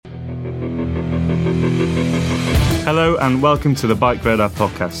Hello and welcome to the Bike Radar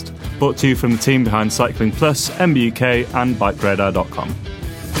podcast, brought to you from the team behind Cycling Plus, MBUK and BikeRadar.com.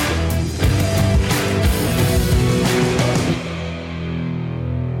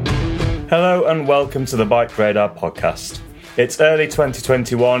 Hello and welcome to the Bike Radar podcast. It's early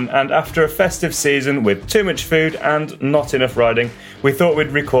 2021 and after a festive season with too much food and not enough riding, we thought we'd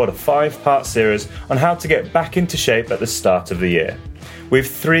record a 5-part series on how to get back into shape at the start of the year. We've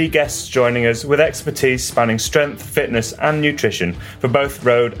 3 guests joining us with expertise spanning strength, fitness and nutrition for both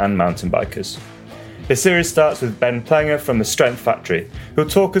road and mountain bikers. The series starts with Ben Plenger from the Strength Factory, who'll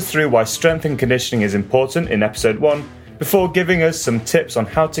talk us through why strength and conditioning is important in episode 1, before giving us some tips on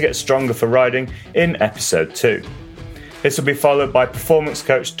how to get stronger for riding in episode 2. This will be followed by performance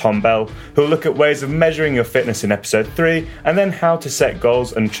coach Tom Bell, who will look at ways of measuring your fitness in episode 3 and then how to set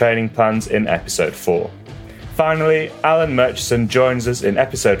goals and training plans in episode 4. Finally, Alan Murchison joins us in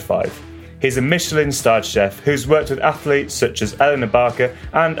episode 5. He's a Michelin-starred chef who's worked with athletes such as Eleanor Barker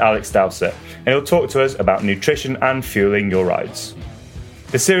and Alex Dowsett, and he'll talk to us about nutrition and fueling your rides.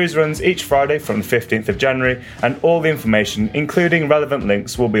 The series runs each Friday from the 15th of January, and all the information, including relevant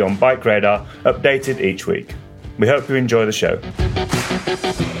links, will be on Bike Radar, updated each week. We hope you enjoy the show.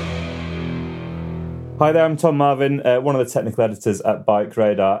 Hi there, I'm Tom Marvin, one of the technical editors at Bike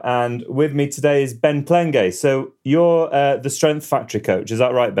Radar, and with me today is Ben Plenge. So you're the Strength Factory coach, is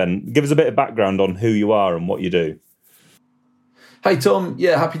that right, Ben? Give us a bit of background on who you are and what you do. Hey Tom,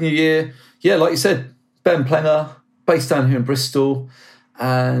 Happy New Year. Yeah, like you said, Ben Plenger, based down here in Bristol,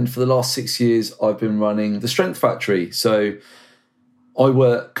 and for the last 6 years I've been running the Strength Factory. So I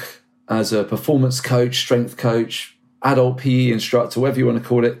work as a performance coach, strength coach, adult PE instructor, whatever you want to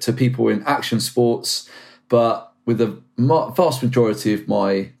call it, to people in action sports, but with the vast majority of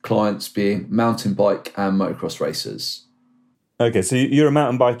my clients being mountain bike and motocross racers. Okay, so you're a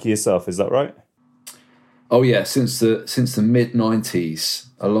mountain biker yourself, is that right? Oh yeah, since the mid '90s,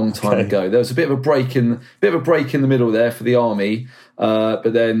 a long time ago. There was a bit of a break in the middle there for the army,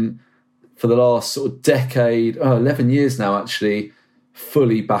 but then for the last sort of decade, 11 years now actually,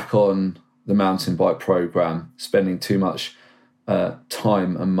 fully back on the mountain bike program, spending too much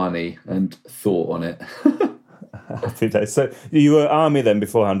time and money and thought on it. Happy days. So you were army then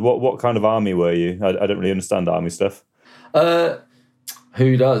beforehand. What kind of army were you? I don't really understand army stuff.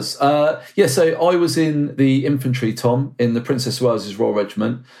 Who does? So I was in the infantry, Tom, in the Princess of Wales's Royal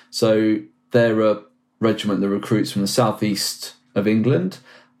Regiment. So they're a regiment that recruits from the southeast of England.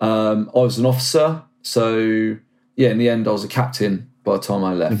 I was an officer. So in the end, I was a captain by the time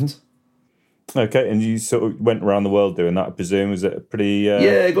I left. Mm-hmm. Okay, and you sort of went around the world doing that, I presume. Was it a pretty...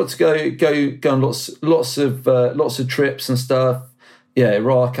 I got to go on lots of trips and stuff. Yeah,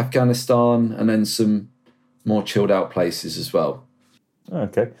 Iraq, Afghanistan, and then some more chilled out places as well.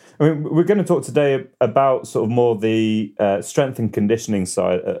 Okay. I mean, we're going to talk today about sort of more the strength and conditioning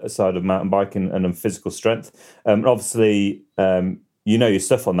side of mountain biking and physical strength. Obviously, you know your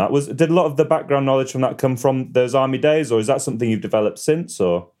stuff on that. Did a lot of the background knowledge from that come from those army days, or is that something you've developed since?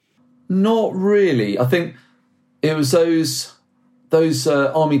 Or not really. I think it was those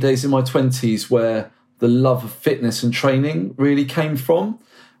army days in my 20s where the love of fitness and training really came from,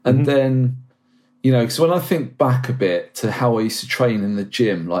 and then. You know, because when I think back a bit to how I used to train in the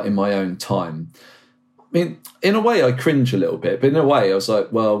gym, like in my own time, I mean, in a way I cringe a little bit, but in a way I was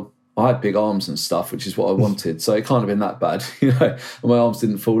like, well, I had big arms and stuff, which is what I wanted. So it can't have been that bad, and my arms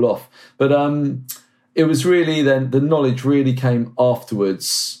didn't fall off. But it was really then the knowledge really came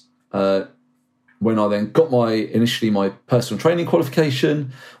afterwards when I then got initially my personal training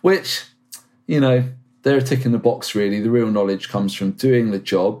qualification, which, they're a tick in the box really. The real knowledge comes from doing the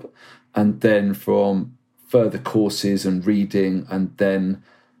job, and then from further courses and reading, and then,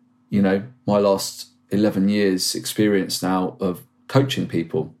 my last 11 years experience now of coaching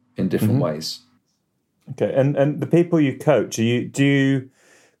people in different ways. Okay, and the people you coach, do you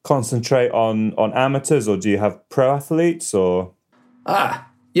concentrate on amateurs, or do you have pro athletes, or?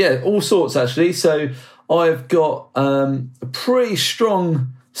 All sorts actually. So I've got a pretty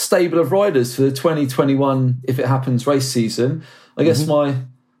strong stable of riders for the 2021, if it happens, race season. I guess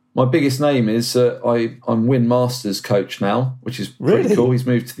my biggest name is I'm Win Masters coach now, which is pretty cool. He's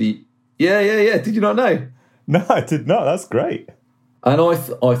moved to the... Yeah. Did you not know? No, I did not. That's great. And I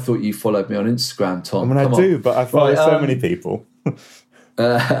thought you followed me on Instagram, Tom. I mean, I do, but I follow so many people. You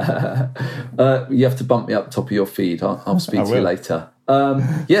have to bump me up top of your feed. I'll speak to you later.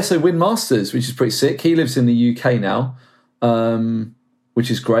 So Win Masters, which is pretty sick. He lives in the UK now, which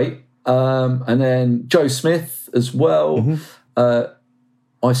is great. And then Joe Smith as well.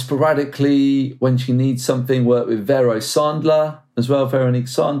 I sporadically, when she needs something, work with Vero Sandler as well, Veronique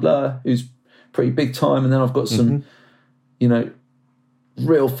Sandler, who's pretty big time. And then I've got some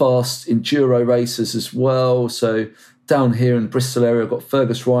real fast enduro racers as well. So down here in the Bristol area, I've got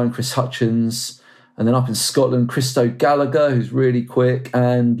Fergus Ryan, Chris Hutchins, and then up in Scotland, Christo Gallagher, who's really quick,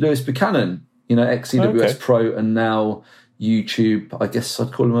 and Lewis Buchanan, ex-EWS pro and now YouTube, I guess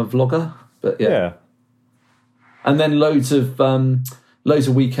I'd call him a vlogger, but yeah. And then loads of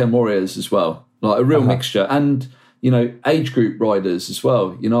weekend warriors as well, like a real mixture, and age group riders as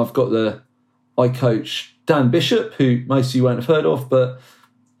well. I coach Dan Bishop, who most of you won't have heard of, but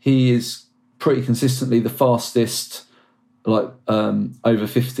he is pretty consistently the fastest, over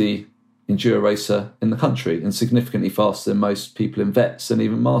 50 enduro racer in the country, and significantly faster than most people in vets and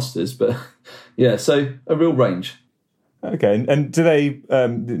even masters. But yeah, so a real range. Okay, and do they,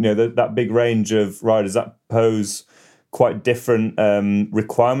 that big range of riders, that pose quite different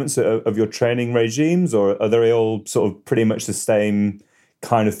requirements of your training regimes, or are they all sort of pretty much the same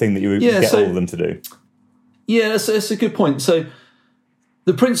kind of thing that you get all of them to do? Yeah, that's a good point. So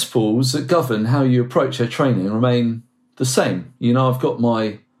the principles that govern how you approach your training remain the same. I've got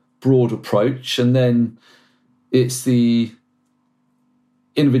my broad approach, and then it's the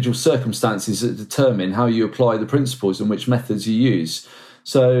individual circumstances that determine how you apply the principles and which methods you use.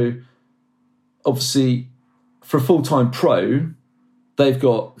 So obviously for a full-time pro, they've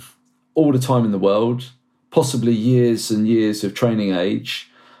got all the time in the world, possibly years and years of training age,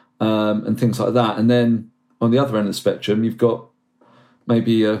 and things like that. And then on the other end of the spectrum, you've got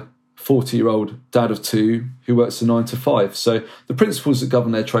maybe a 40-year-old dad of two who works a 9 to 5. So the principles that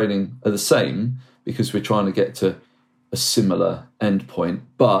govern their training are the same, because we're trying to get to a similar endpoint,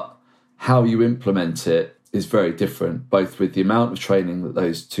 but how you implement it is very different, both with the amount of training that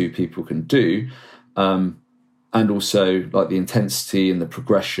those two people can do, and also like the intensity and the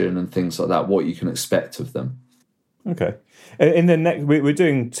progression and things like that, what you can expect of them. Okay. In the next, we're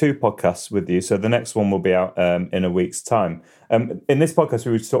doing 2 podcasts with you, so the next one will be out in a week's time. In this podcast,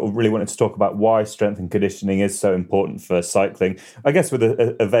 we sort of really wanted to talk about why strength and conditioning is so important for cycling. I guess with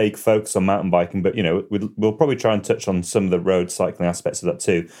a vague focus on mountain biking, but we'll probably try and touch on some of the road cycling aspects of that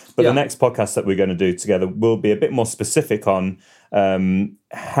too. But the next podcast that we're going to do together will be a bit more specific on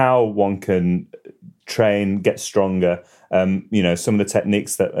how one can train, get stronger. Some of the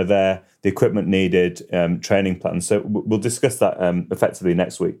techniques that are there, the equipment needed, training plans. So we'll discuss that effectively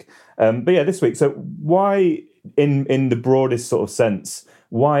next week. But yeah, this week. So why, in the broadest sort of sense,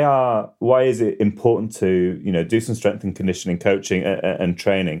 why is it important to do some strength and conditioning coaching and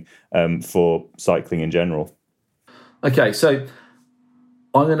training for cycling in general? Okay, so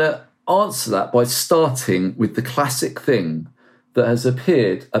I'm going to answer that by starting with the classic thing that has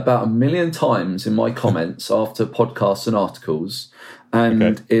appeared about 1 million times in my comments after podcasts and articles,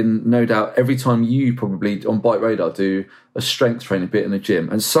 and in no doubt every time you probably on Bike Radar do a strength training bit in the gym,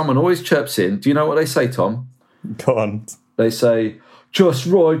 and someone always chirps in. Do you know what they say, Tom? Go on. They say, just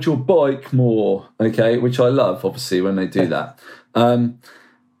ride your bike more, okay, which I love, obviously, when they do that. And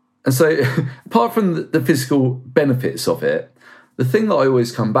so apart from the physical benefits of it, the thing that I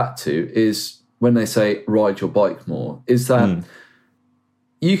always come back to is when they say ride your bike more, is that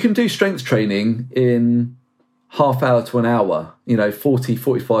you can do strength training in half hour to an hour, 40,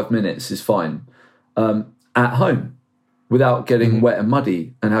 45 minutes is fine, at home without getting wet and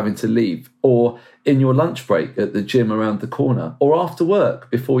muddy and having to leave, or in your lunch break at the gym around the corner, or after work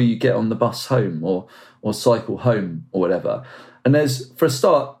before you get on the bus home or cycle home or whatever. And there's, for a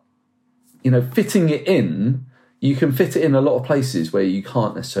start, fitting it in, you can fit it in a lot of places where you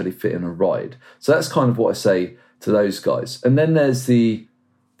can't necessarily fit in a ride. So that's kind of what I say to those guys. And then there's the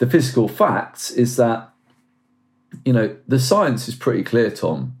physical facts is that, the science is pretty clear,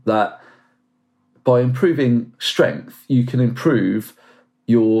 Tom, that by improving strength, you can improve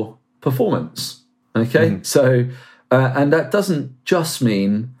your performance. Okay. So, and that doesn't just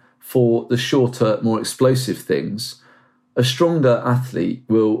mean for the shorter, more explosive things. A stronger athlete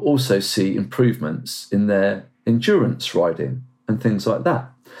will also see improvements in their endurance riding and things like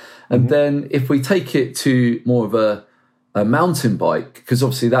that. And then if we take it to more of a mountain bike, because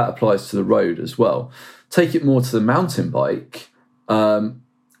obviously that applies to the road as well, take it more to the mountain bike, and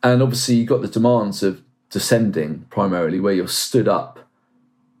obviously you've got the demands of descending primarily, where you're stood up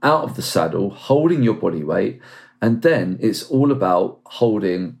out of the saddle, holding your body weight, and then it's all about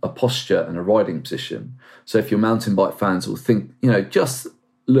holding a posture and a riding position. So if your mountain bike fans will think, just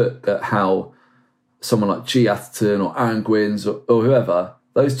look at how someone like G. Atherton or Aaron Gwins or whoever,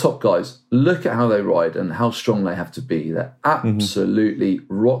 those top guys, look at how they ride and how strong they have to be. They're absolutely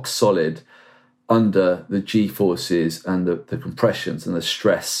rock solid under the G-forces and the compressions and the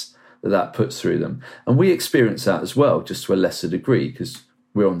stress that puts through them. And we experience that as well, just to a lesser degree, because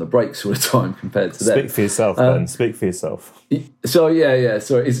we're on the brakes all the time compared to them. Speak for yourself, Ben. Speak for yourself. So, yeah.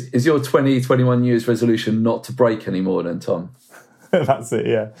 So is your 2021 year's resolution not to brake anymore then, Tom? That's it,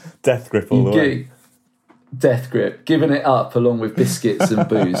 yeah. Death grip all the way. Death grip. Giving it up along with biscuits and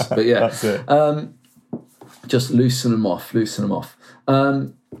booze. But yeah. That's it. Just loosen them off. What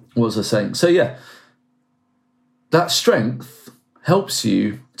was I saying? So, yeah. That strength helps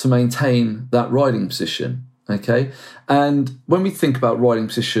you to maintain that riding position, okay? And when we think about riding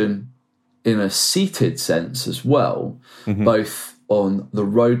position in a seated sense as well, both on the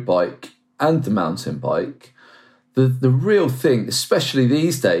road bike and the mountain bike, the real thing, especially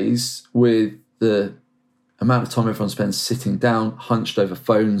these days with the amount of time everyone spends sitting down, hunched over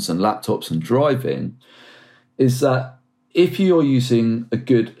phones and laptops and driving, is that if you're using a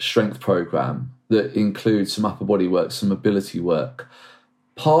good strength program that includes some upper body work, some mobility work,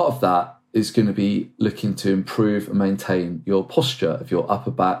 part of that is going to be looking to improve and maintain your posture of your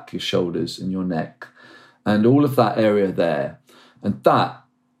upper back, your shoulders and your neck, and all of that area there. And that,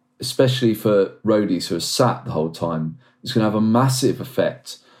 especially for roadies who are sat the whole time, is going to have a massive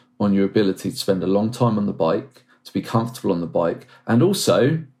effect on your ability to spend a long time on the bike, to be comfortable on the bike, and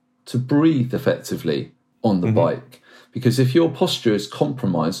also to breathe effectively on the bike. Because if your posture is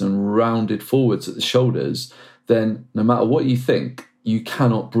compromised and rounded forwards at the shoulders, then no matter what you think, you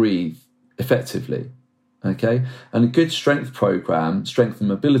cannot breathe effectively, okay? And a good strength and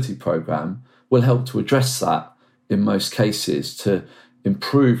mobility program, will help to address that in most cases, to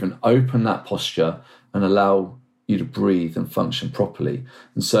improve and open that posture and allow you to breathe and function properly.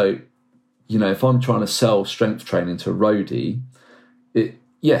 And so, if I'm trying to sell strength training to a roadie,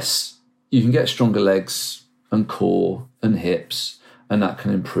 yes, you can get stronger legs and core and hips, and that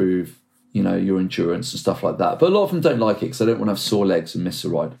can improve, your endurance and stuff like that. But a lot of them don't like it because they don't want to have sore legs and miss a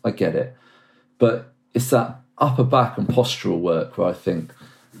ride. I get it. But it's that upper back and postural work where I think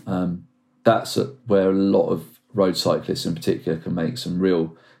that's where a lot of road cyclists in particular can make some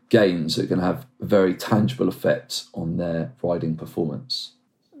real gains that can have a very tangible effect on their riding performance.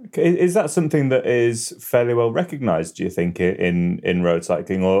 Okay. Is that something that is fairly well recognised, do you think, in road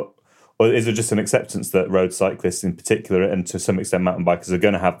cycling, or is it just an acceptance that road cyclists in particular, and to some extent mountain bikers, are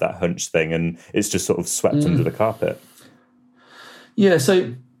going to have that hunch thing and it's just sort of swept under the carpet? Yeah,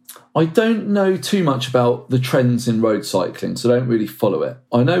 so I don't know too much about the trends in road cycling, so I don't really follow it.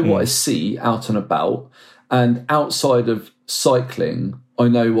 I know what I see out and about, and outside of cycling, I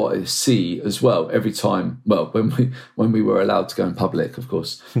know what I see as well every time. Well, when we were allowed to go in public, of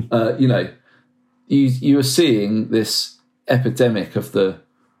course, you are seeing this epidemic of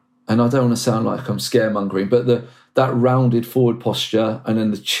and I don't want to sound like I'm scaremongering, but that rounded forward posture, and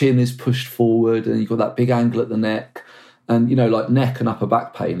then the chin is pushed forward, and you've got that big angle at the neck, and like neck and upper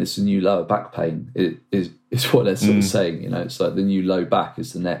back pain is the new lower back pain. It is what they're sort of saying. It's like the new low back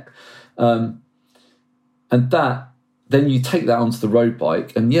is the neck, and that then you take that onto the road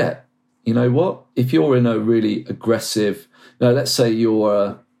bike, and yet, you know what? If you're in a really aggressive, let's say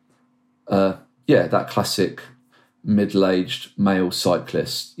you're that classic middle-aged male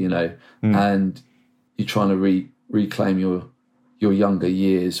cyclist, and you're trying to reclaim your younger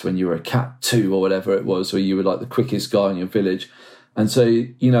years when you were a Cat 2 or whatever it was, or you were like the quickest guy in your village. And so,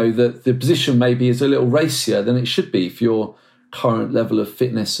 the position maybe is a little racier than it should be for your current level of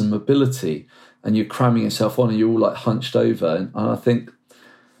fitness and mobility, and you're cramming yourself on and you're all like hunched over. And I think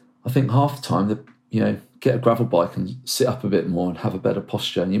half the time, get a gravel bike and sit up a bit more and have a better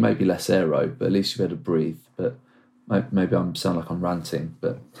posture, and you may be less aero, but at least you're able to breathe. But maybe I sound like I'm ranting,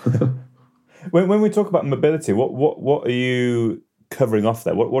 but when we talk about mobility, what are you covering off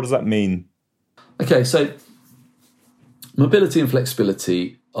there? What does that mean? Okay, so mobility and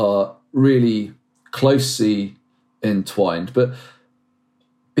flexibility are really closely entwined, but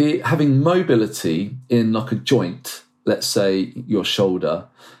having mobility in like a joint, let's say your shoulder,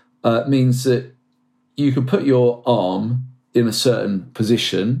 means that you can put your arm in a certain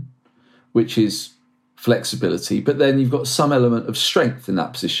position, which is flexibility, but then you've got some element of strength in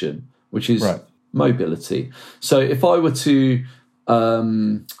that position, which is mobility. So if I were to,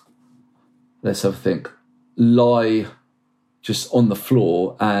 let's have a think, lie just on the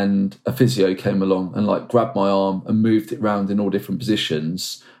floor and a physio came along and like grabbed my arm and moved it around in all different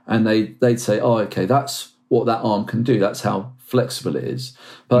positions, and they'd say, oh, okay, that's what that arm can do. That's how flexible it is.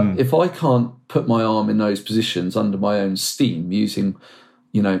 But if I can't put my arm in those positions under my own steam using,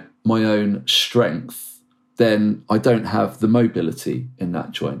 my own strength, then I don't have the mobility in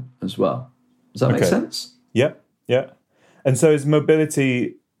that joint as well. Does that make sense? Yeah. And so is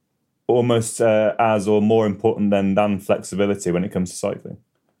mobility almost as or more important than flexibility when it comes to cycling?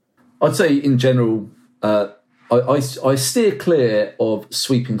 I'd say in general, I steer clear of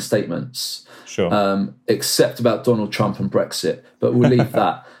sweeping statements. Sure. Except about Donald Trump and Brexit, but we'll leave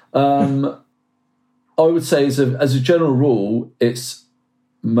that. I would say as a general rule, it's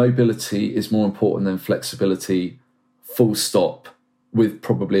mobility is more important than flexibility, full stop, with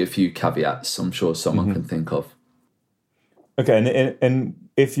probably a few caveats I'm sure someone can think of. Okay, and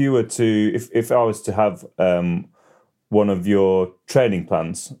if you were to, if I was to have one of your training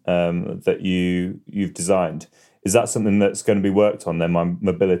plans that you've designed, is that something that's going to be worked on then, my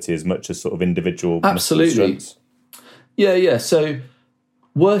mobility as much as sort of individual Absolutely. strengths? Yeah. So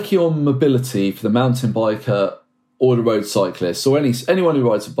working on mobility for the mountain biker or the road cyclist or anyone who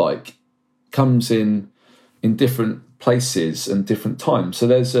rides a bike comes in different places and different times. So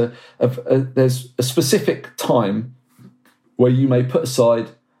there's a specific time where you may put aside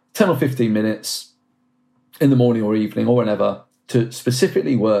 10 or 15 minutes in the morning or evening or whenever to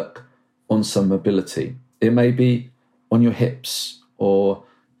specifically work on some mobility. It may be on your hips or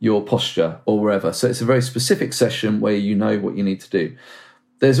your posture or wherever. So it's a very specific session where you know what you need to do.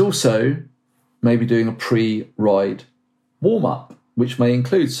 There's also maybe doing a pre-ride warm-up, which may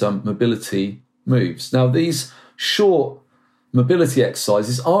include some mobility moves. Now, these short mobility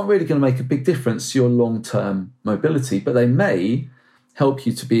exercises aren't really going to make a big difference to your long-term mobility, but they may help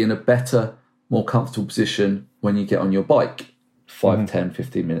you to be in a better, more comfortable position when you get on your bike 5, 10,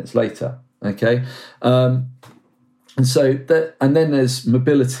 15 minutes later. Okay. And then there's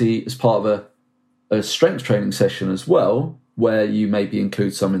mobility as part of a strength training session as well, where you maybe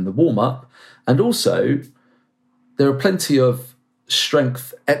include some in the warm-up. And also, there are plenty of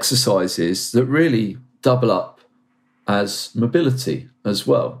strength exercises that really double up as mobility as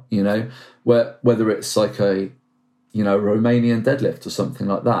well, whether it's like a Romanian deadlift or something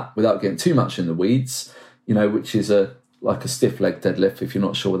like that, without getting too much in the weeds, which is like a stiff leg deadlift, if you're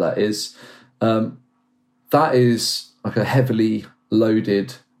not sure what that is. That is like a heavily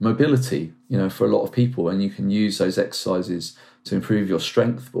loaded mobility, for a lot of people, and you can use those exercises to improve your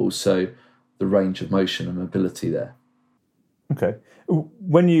strength, but also the range of motion and mobility there. Okay.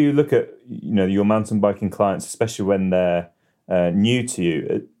 When you look at, your mountain biking clients, especially when they're new to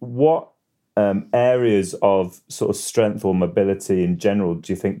you, what areas of sort of strength or mobility in general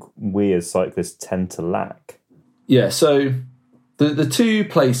do you think we as cyclists tend to lack? Yeah, so the two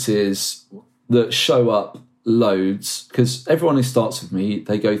places that show up loads, because everyone who starts with me,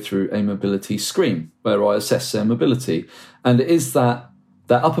 they go through a mobility screen where I assess their mobility. And it is that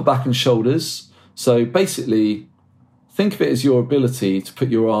upper back and shoulders. So basically, think of it as your ability to put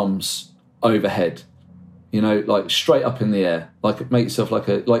your arms overhead, like straight up in the air, like make yourself like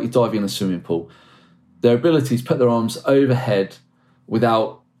you're diving in a swimming pool. Their ability to put their arms overhead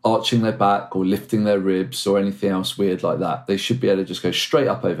without arching their back or lifting their ribs or anything else weird like that. They should be able to just go straight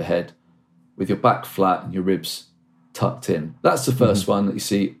up overhead with your back flat and your ribs tucked in. That's the first one that you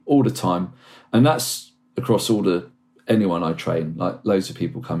see all the time. And that's across anyone I train, like loads of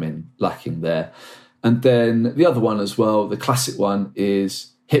people come in lacking there. And then the other one as well, the classic one,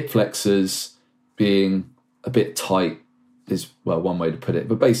 is hip flexors being a bit tight is, one way to put it,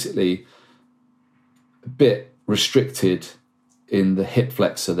 but basically a bit restricted in the hip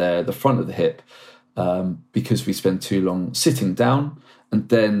flexor there, the front of the hip, because we spend too long sitting down. And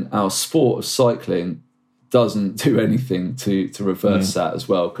then our sport of cycling doesn't do anything to reverse that as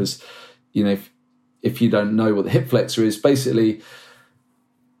well. Because, if you don't know what the hip flexor is, basically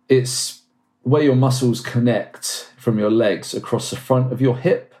it's where your muscles connect from your legs across the front of your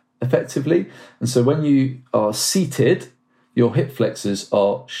hip, effectively. And so when you are seated, your hip flexors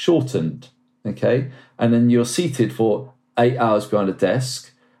are shortened, okay? And then you're seated for 8 hours behind a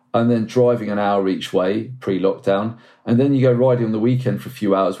desk and then driving an hour each way, pre-lockdown. And then you go riding on the weekend for a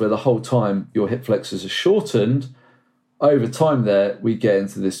few hours where the whole time your hip flexors are shortened. Over time there, we get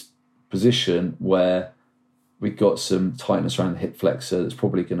into this position where we've got some tightness around the hip flexor that's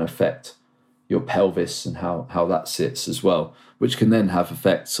probably going to affect your pelvis and how that sits as well, which can then have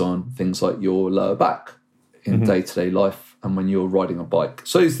effects on things like your lower back in day-to-day life and when you're riding a bike.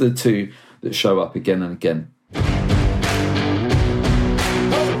 So these are the two that show up again and again.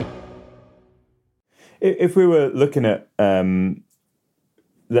 If we were looking at,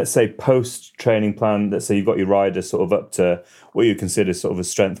 let's say, post-training plan, let's say you've got your riders sort of up to what you consider sort of a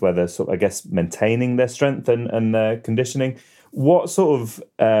strength, where they're sort of, I guess, maintaining their strength and their conditioning. What sort of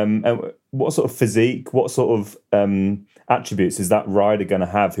physique, what sort of attributes is that rider going to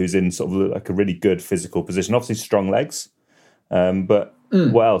have who's in sort of like a really good physical position? Obviously, strong legs, but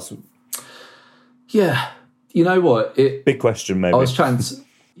what else? Yeah, you know what? Big question, maybe. I was chatting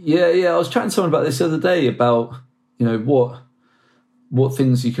to someone about this the other day about, what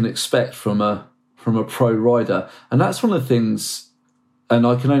things you can expect from a from a pro rider. And that's one of the things, and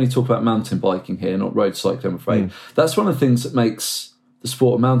I can only talk about mountain biking here, not road cycling, I'm afraid. That's one of the things that makes the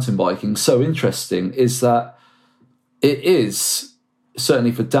sport of mountain biking so interesting, is that it is,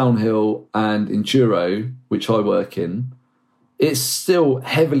 certainly for downhill and enduro, which I work in, it's still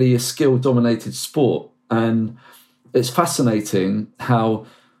heavily a skill-dominated sport. And it's fascinating how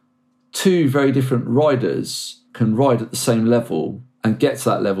two very different riders can ride at the same level and get to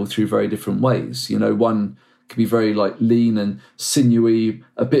that level through very different ways. You know, one can be very like lean and sinewy,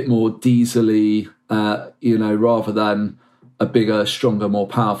 a bit more diesely, you know, rather than a bigger, stronger, more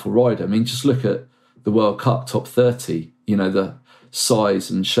powerful rider. I mean, just look at the World Cup top 30, you know, the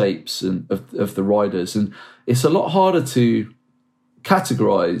size and shapes and of the riders. And it's a lot harder to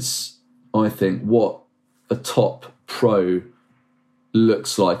categorise, I think, what a top pro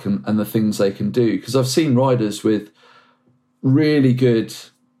looks like and the things they can do. Because I've seen riders with really good,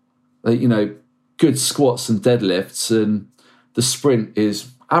 you know, good squats and deadlifts, and the sprint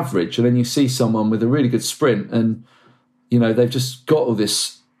is average. And then you see someone with a really good sprint and, you know, they've just got all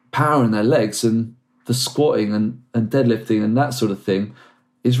this power in their legs, and the squatting and deadlifting and that sort of thing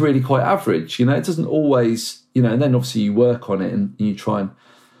is really quite average. You know, it doesn't always, you know, and then obviously you work on it and you try and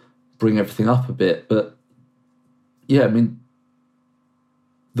bring everything up a bit. But yeah, I mean,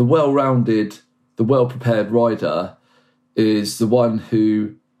 the well-rounded, the well-prepared rider is the one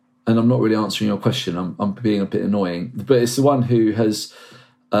who, and I'm not really answering your question, I'm being a bit annoying, but it's the one who has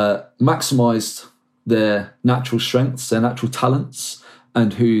maximised their natural strengths, their natural talents,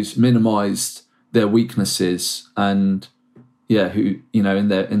 and who's minimised their weaknesses, and yeah, who, you know, in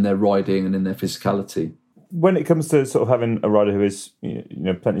their riding and in their physicality. When it comes to sort of having a rider who is, you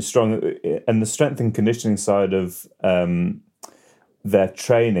know, plenty strong, and the strength and conditioning side of their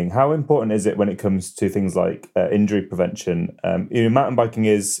training, how important is it when it comes to things like injury prevention? You know, mountain biking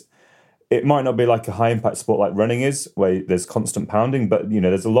it might not be like a high impact sport like running is, where there's constant pounding, but, you know,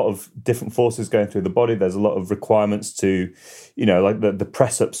 there's a lot of different forces going through the body. There's a lot of requirements to, you know, like the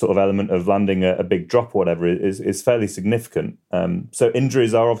press up sort of element of landing a big drop or whatever is fairly significant. So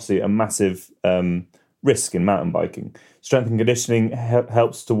injuries are obviously a massive risk in mountain biking. Strength and conditioning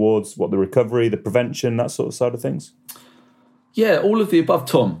helps towards the recovery, the prevention, that sort of side of things. Yeah, all of the above,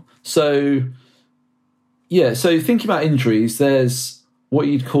 Tom. So thinking about injuries, there's what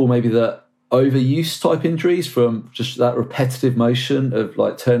you'd call maybe the overuse type injuries from just that repetitive motion of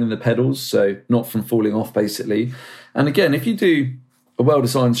like turning the pedals, so not from falling off basically. And again, if you do a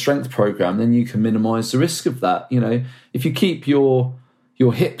well-designed strength program, then you can minimize the risk of that. You know, if you keep your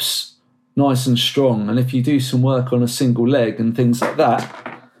hips nice and strong, and if you do some work on a single leg and things like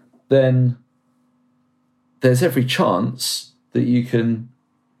that, then there's every chance that you can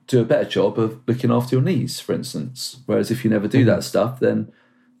do a better job of looking after your knees, for instance. Whereas if you never do that stuff, then,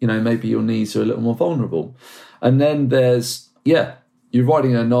 you know, maybe your knees are a little more vulnerable. And then there's, you're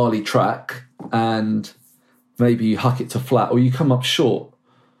riding a gnarly track and maybe you huck it to flat or you come up short.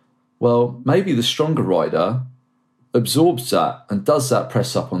 Well, maybe the stronger rider absorbs that and does that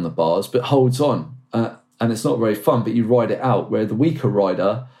press up on the bars, but holds on. And it's not very fun, but you ride it out, where the weaker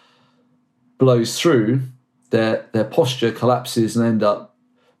rider blows through, their posture collapses and end up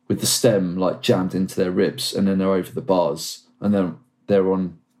with the stem like jammed into their ribs, and then they're over the bars, and then they're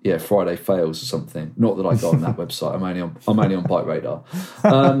on Friday Fails or something. Not that I go on that website. I'm only on Bike Radar.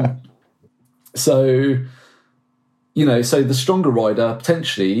 So the stronger rider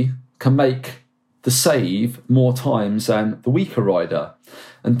potentially can make the save more times than the weaker rider.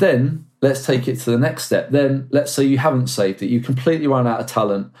 And then let's take it to the next step. Then let's say you haven't saved it. You completely run out of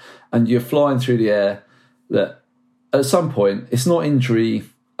talent and you're flying through the air. That at some point, it's not injury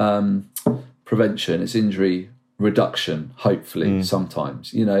prevention, it's injury reduction, hopefully,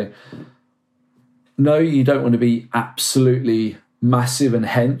 sometimes. You know, no, you don't want to be absolutely massive and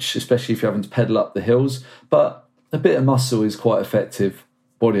hench, especially if you're having to pedal up the hills, but a bit of muscle is quite effective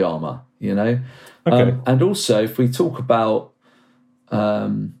body armour, you know? Okay. And also, if we talk about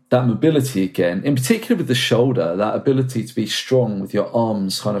that mobility again, in particular with the shoulder, that ability to be strong with your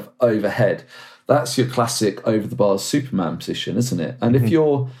arms kind of overhead, that's your classic over-the-bars Superman position, isn't it? And if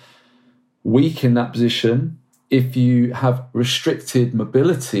you're weak in that position, if you have restricted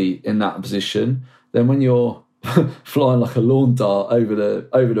mobility in that position, then when you're flying like a lawn dart over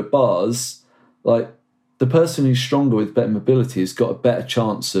the bars, like the person who's stronger with better mobility has got a better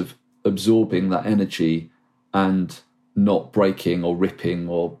chance of absorbing that energy and not breaking or ripping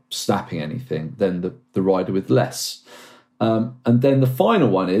or snapping anything than the rider with less. And then the final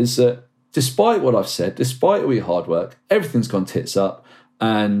one is that despite what I've said, despite all your hard work, everything's gone tits up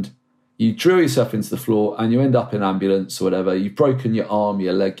and you drill yourself into the floor and you end up in ambulance or whatever. You've broken your arm,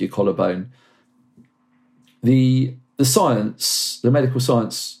 your leg, your collarbone. the science, the medical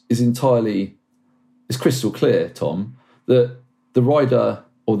science is crystal clear, Tom, that the rider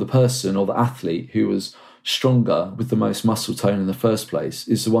or the person or the athlete who was stronger with the most muscle tone in the first place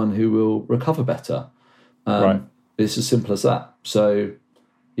is the one who will recover better. Right. It's as simple as that. So,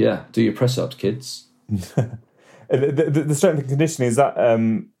 yeah, do your press-ups, kids. The strength and conditioning, is that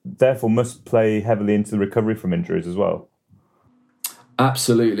therefore must play heavily into the recovery from injuries as well?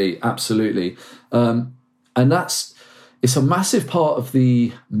 Absolutely. And it's a massive part of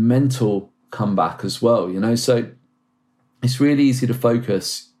the mental comeback as well, you know. So it's really easy to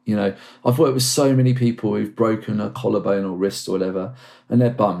focus. You know, I've worked with so many people who've broken a collarbone or wrist or whatever, and they're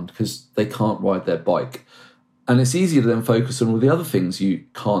bummed because they can't ride their bike. And it's easy to then focus on all the other things you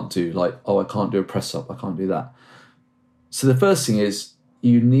can't do, like, oh, I can't do a press up, I can't do that. So the first thing is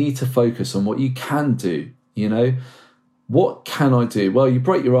you need to focus on what you can do, you know. What can I do? Well, you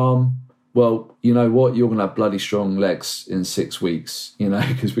break your arm. Well, you know what? You're going to have bloody strong legs in 6 weeks, you know,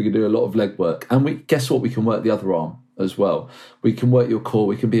 because we can do a lot of leg work. And guess what? We can work the other arm as well. We can work your core.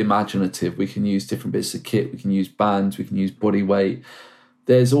 We can be imaginative. We can use different bits of kit. We can use bands. We can use body weight.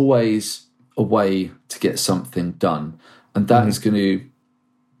 There's always a way to get something done. And that is going to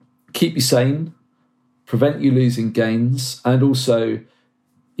keep you sane, prevent you losing gains. And also,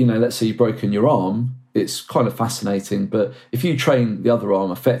 you know, let's say you've broken your arm. It's kind of fascinating, but if you train the other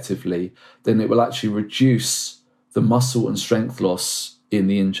arm effectively, then it will actually reduce the muscle and strength loss in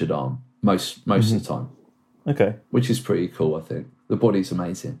the injured arm most of the time. Okay, which is pretty cool. I think the body's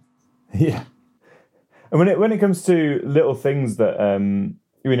amazing. Yeah, and when it comes to little things that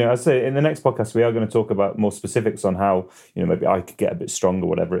you know, I say in the next podcast we are going to talk about more specifics on how, you know, maybe I could get a bit stronger,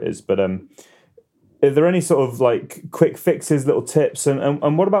 whatever it is, but are there any sort of like quick fixes, little tips,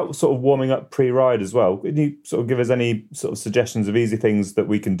 and what about sort of warming up pre-ride as well? Could you sort of give us any sort of suggestions of easy things that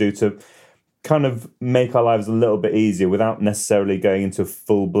we can do to kind of make our lives a little bit easier without necessarily going into a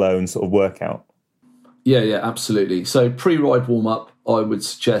full-blown sort of workout? Yeah, absolutely. So pre-ride warm-up, I would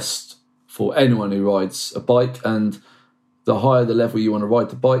suggest for anyone who rides a bike, and the higher the level you want to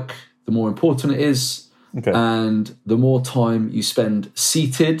ride the bike, the more important it is. Okay. And the more time you spend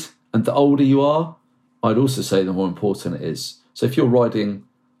seated and the older you are, I'd also say the more important it is. So if you're riding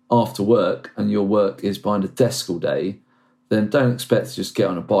after work and your work is behind a desk all day, then don't expect to just get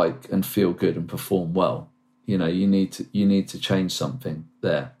on a bike and feel good and perform well. You know, you need to change something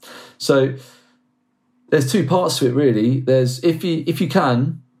there. So there's two parts to it really. There's if you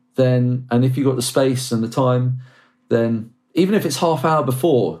can, then, and if you've got the space and the time, then even if it's half hour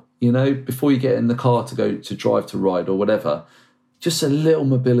before, you know, before you get in the car to go to drive to ride or whatever, just a little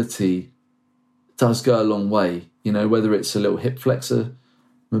mobility does go a long way, you know, whether it's a little hip flexor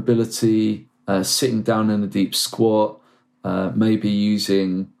mobility, sitting down in a deep squat, maybe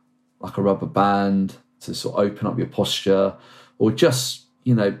using like a rubber band to sort of open up your posture, or just,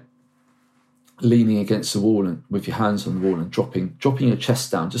 you know, leaning against the wall and with your hands on the wall and dropping your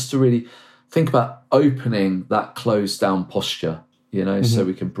chest down, just to really think about opening that closed down posture, you know, so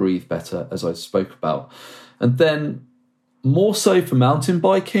we can breathe better, as I spoke about. And then more so for mountain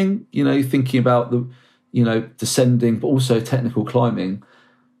biking, you know, thinking about the, you know, descending, but also technical climbing,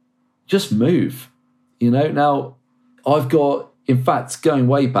 just move, you know. Now, I've got, in fact, going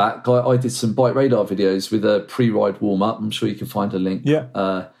way back, I did some Bike Radar videos with a pre-ride warm-up. I'm sure you can find a link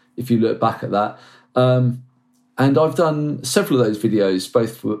if you look back at that. And I've done several of those videos,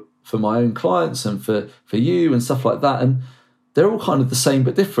 both for my own clients and for you and stuff like that. And they're all kind of the same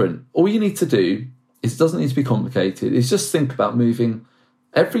but different. All you need to do, it doesn't need to be complicated. It's just think about moving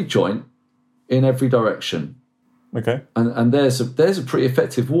every joint in every direction. Okay. And there's a pretty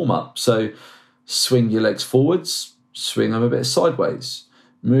effective warm-up. So swing your legs forwards, swing them a bit sideways,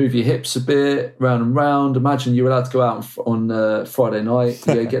 move your hips a bit round and round. Imagine you're allowed to go out on Friday night,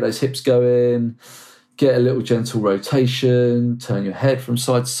 you know, get those hips going, get a little gentle rotation, turn your head from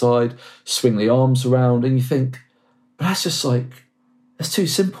side to side, swing the arms around, and you think, but that's just like, it's too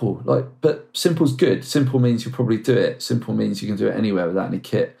simple. Like, but simple's good. Simple means you'll probably do it. Simple means you can do it anywhere without any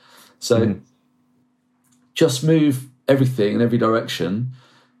kit. So just move everything in every direction.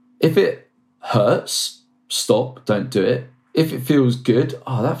 If it hurts, stop, don't do it. If it feels good,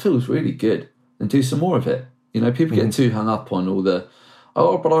 that feels really good, and do some more of it. You know, people get too hung up on all the,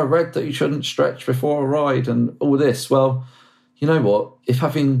 but I read that you shouldn't stretch before a ride and all this. Well, you know what? If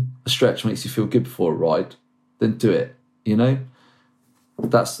having a stretch makes you feel good before a ride, then do it, you know?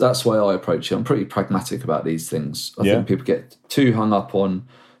 That's why I approach it. I'm pretty pragmatic about these things. I think people get too hung up on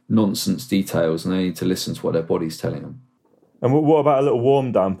nonsense details and they need to listen to what their body's telling them. And what about a little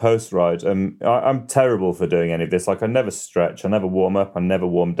warm down post ride? I'm terrible for doing any of this. Like, I never stretch, I never warm up, I never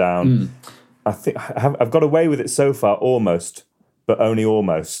warm down. I think I've got away with it so far, almost, but only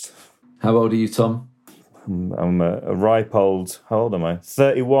almost. How old are you, Tom? I'm a ripe old. How old am I?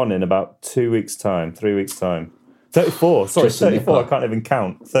 31 in about 2 weeks' time, 3 weeks' time. 34. Sorry, 34. I can't even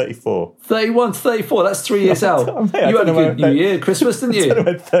count. 34. 31 to 34. That's 3 years out. Mate, you had a good New Year, Christmas, didn't you? I don't know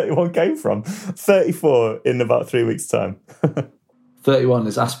where 31 came from. 34 in about 3 weeks' time. 31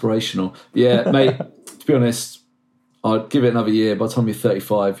 is aspirational. Yeah, mate, to be honest, I'd give it another year. By the time you're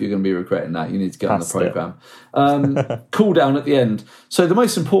 35, you're going to be regretting that. You need to get on the programme. Cool down at the end. So the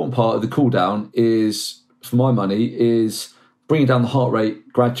most important part of the cool down is, for my money, is bringing down the heart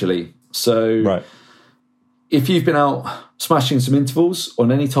rate gradually. So right. If you've been out smashing some intervals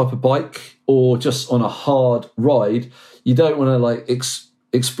on any type of bike or just on a hard ride, you don't want to like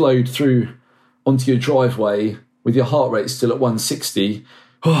explode through onto your driveway with your heart rate still at 160.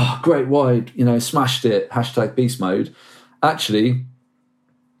 Oh, great wide, smashed it, #beast mode. Actually,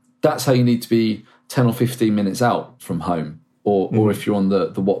 that's how you need to be 10 or 15 minutes out from home. Or if you're on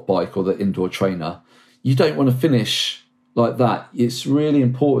the watt bike or the indoor trainer, you don't want to finish like that. It's really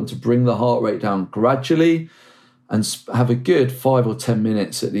important to bring the heart rate down gradually and have a good 5 or 10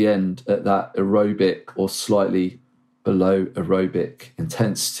 minutes at the end at that aerobic or slightly below aerobic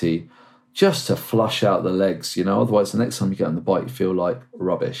intensity, just to flush out the legs, otherwise the next time you get on the bike, you feel like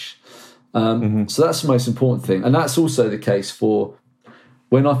rubbish. So that's the most important thing. And that's also the case for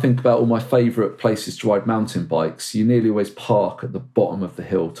when I think about all my favourite places to ride mountain bikes, you nearly always park at the bottom of the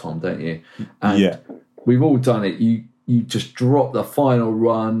hill, Tom, don't you? And we've all done it. You just drop the final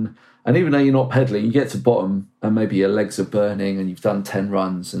run, and even though you're not pedaling, you get to bottom and maybe your legs are burning and you've done 10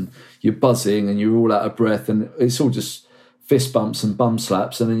 runs and you're buzzing and you're all out of breath and it's all just fist bumps and bum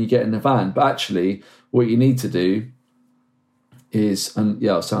slaps, and then you get in the van. But actually, what you need to do is, and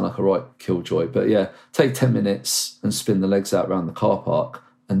I sound like a right killjoy, but take 10 minutes and spin the legs out around the car park,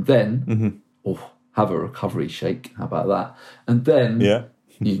 and then have a recovery shake. How about that? And then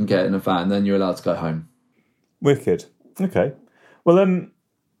you can get in a van. Then you're allowed to go home. Wicked. Okay. Well,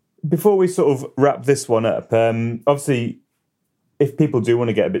 before we sort of wrap this one up, obviously, if people do want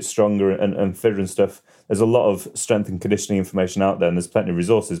to get a bit stronger and fitter and stuff, there's a lot of strength and conditioning information out there, and there's plenty of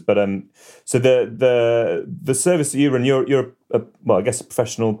resources. But so the service that you run, you're I guess a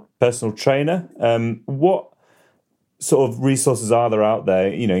professional personal trainer. What sort of resources are there out there?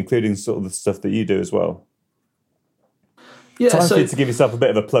 Including sort of the stuff that you do as well. Yeah, time for you to give yourself a bit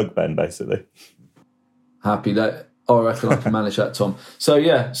of a plug, Ben. Basically, happy that I reckon I can manage that, Tom. So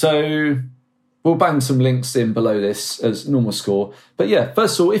we'll bang some links in below this as normal score. But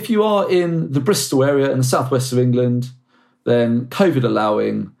first of all, if you are in the Bristol area in the southwest of England, then COVID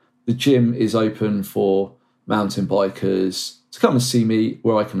allowing, the gym is open for mountain bikers to come and see me,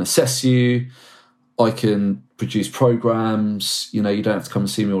 where I can assess you. I can produce programs. You don't have to come and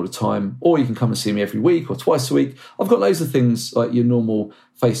see me all the time, or you can come and see me every week or twice a week. I've got loads of things like your normal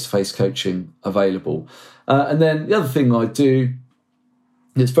face-to-face coaching available. And then the other thing I do,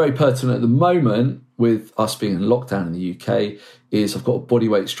 it's very pertinent at the moment with us being in lockdown in the UK, is I've got a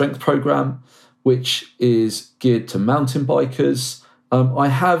bodyweight strength program, which is geared to mountain bikers. I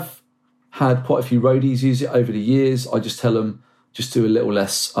have had quite a few roadies use it over the years. I just tell them, just do a little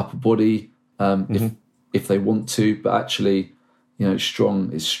less upper body if they want to, but actually,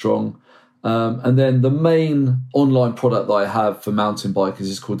 strong is strong. And then the main online product that I have for mountain bikers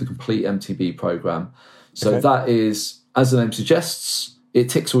is called the Complete MTB program. So that is, as the name suggests, it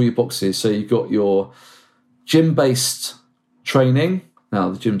ticks all your boxes. So you've got your gym-based training.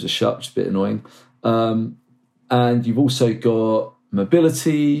 Now, the gyms are shut, which is a bit annoying. And you've also got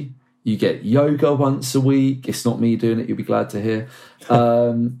mobility. You get yoga once a week. It's not me doing it, you'll be glad to hear.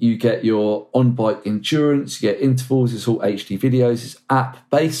 You get your on-bike endurance. You get intervals. It's all HD videos. It's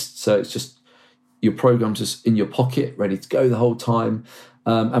app-based. So it's just your program's just in your pocket, ready to go the whole time.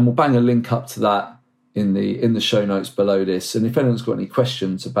 And we'll bang a link up to that in the show notes below this. And if anyone's got any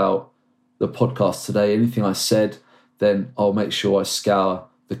questions about the podcast today, anything I said, then I'll make sure I scour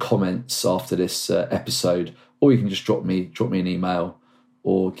the comments after this episode, or you can just drop me an email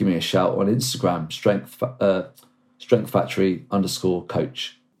or give me a shout on Instagram, Strength Factory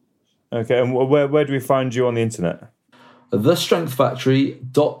 _coach. Okay, and where do we find you on the internet?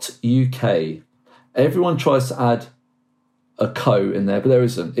 thestrengthfactory.uk. Everyone tries to add a co in there, but there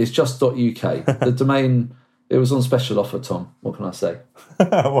isn't. It's just .uk. The domain, it was on special offer, Tom. What can I say?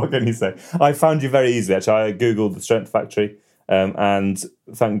 What can you say? I found you very easily, actually. I googled the Strength Factory, and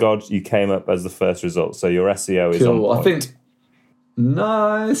thank God you came up as the first result. So your SEO is on point. I think,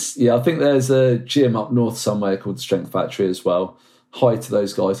 nice. Yeah, I think there's a gym up north somewhere called the Strength Factory as well. Hi to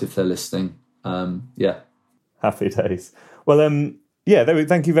those guys if they're listening. Happy days. Well, Yeah,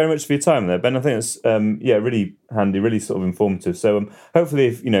 thank you very much for your time there, Ben. I think it's really handy, really sort of informative. So hopefully,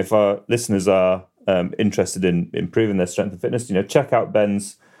 if our listeners are interested in improving their strength and fitness, check out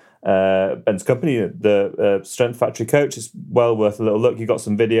Ben's company, the Strength Factory Coach. It's well worth a little look. You've got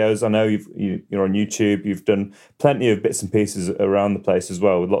some videos. I know you're on YouTube. You've done plenty of bits and pieces around the place as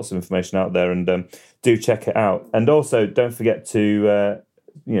well, with lots of information out there. And do check it out. And also, don't forget to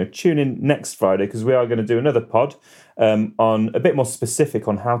tune in next Friday, because we are going to do another pod on a bit more specific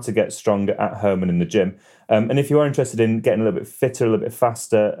on how to get stronger at home and in the gym. And if you are interested in getting a little bit fitter, a little bit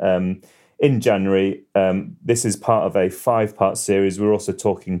faster, in January, this is part of a 5-part series. We're also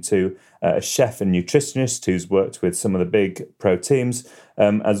talking to a chef and nutritionist who's worked with some of the big pro teams,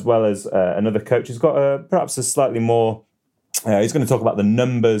 as well as another coach who's got perhaps a slightly more... he's going to talk about the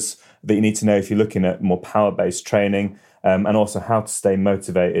numbers that you need to know if you're looking at more power-based training, and also how to stay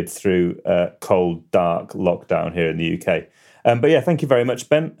motivated through cold, dark lockdown here in the UK. But yeah, thank you very much,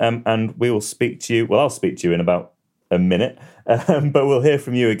 Ben. And we will speak to you. Well, I'll speak to you in about a minute, but we'll hear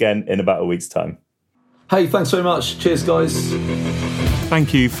from you again in about a week's time. Hey, thanks very much. Cheers, guys.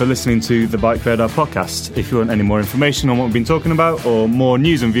 Thank you for listening to the Bike Radar podcast. If you want any more information on what we've been talking about or more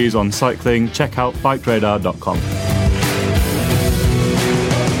news and views on cycling, check out bikeradar.com.